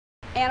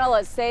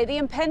Analysts say the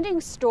impending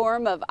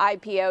storm of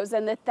IPOs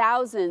and the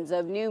thousands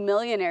of new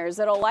millionaires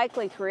it'll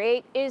likely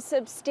create is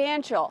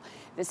substantial.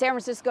 The San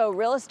Francisco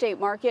real estate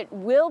market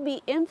will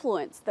be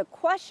influenced. The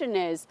question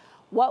is,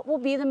 what will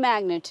be the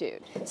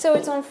magnitude? So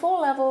it's on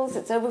 4 levels,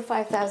 it's over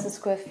 5,000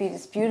 square feet,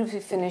 it's beautifully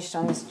finished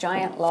on this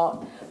giant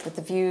lot with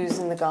the views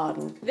in the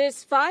garden.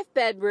 This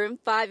 5-bedroom,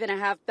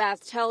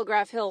 5.5-bath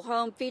Telegraph Hill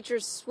home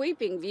features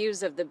sweeping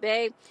views of the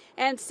bay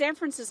and San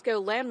Francisco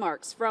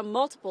landmarks from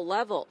multiple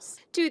levels.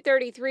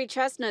 233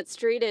 Chestnut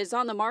Street is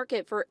on the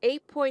market for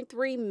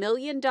 $8.3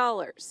 million.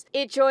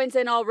 It joins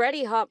an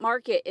already hot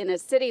market in a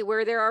city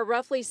where there are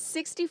roughly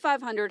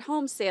 6,500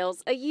 home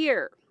sales a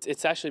year.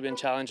 It's actually been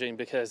challenging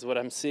because what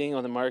I'm seeing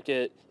on the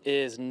market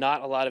is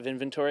not a lot of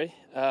inventory.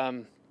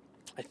 I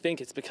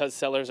think it's because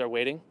sellers are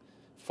waiting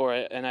for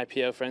an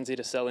IPO frenzy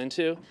to sell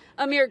into.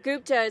 Amir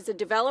Gupta is a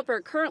developer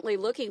currently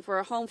looking for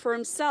a home for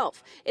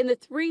himself in the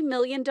 $3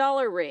 million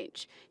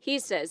range. He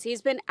says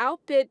he's been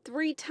outbid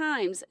 3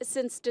 times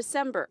since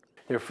December.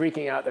 They're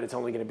freaking out that it's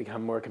only going to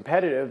become more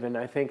competitive, and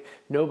I think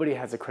nobody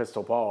has a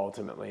crystal ball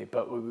ultimately.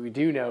 But what we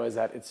do know is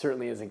that it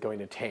certainly isn't going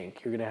to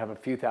tank. You're going to have a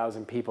few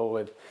thousand people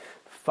with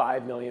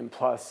 5 million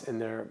plus in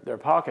their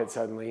pockets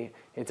suddenly.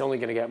 It's only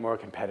going to get more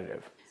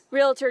competitive.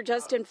 Realtor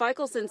Justin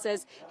Feichelson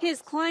says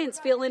his clients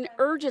feel an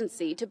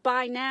urgency to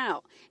buy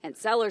now, and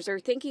sellers are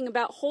thinking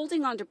about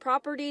holding onto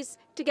properties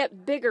to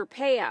get bigger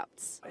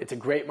payouts. It's a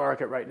great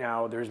market right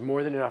now. There's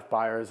more than enough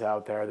buyers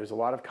out there. There's a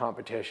lot of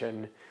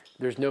competition.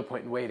 There's no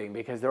point in waiting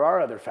because there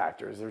are other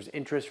factors. There's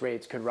interest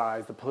rates could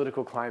rise, the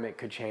political climate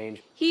could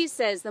change. He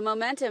says the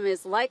momentum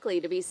is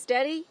likely to be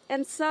steady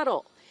and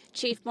subtle.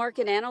 Chief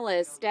market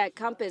analyst at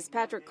Compass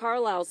Patrick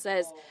Carlisle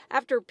says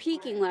after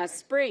peaking last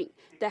spring,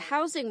 the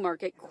housing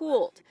market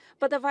cooled,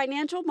 but the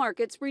financial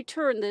markets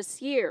returned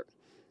this year.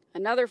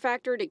 Another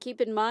factor to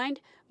keep in mind,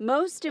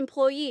 most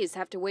employees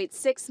have to wait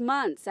 6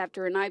 months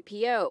after an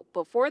IPO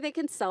before they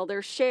can sell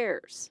their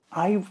shares.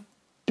 I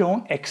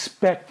don't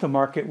expect the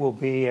market will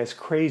be as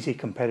crazy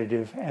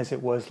competitive as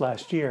it was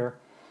last year.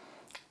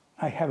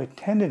 I have a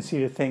tendency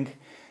to think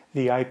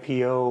the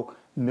IPO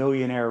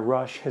millionaire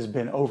rush has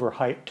been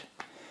overhyped.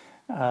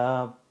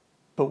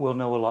 But we'll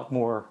know a lot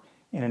more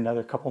in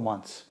another couple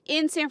months.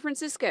 In San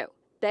Francisco,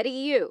 Betty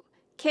Yu,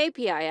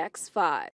 KPIX 5.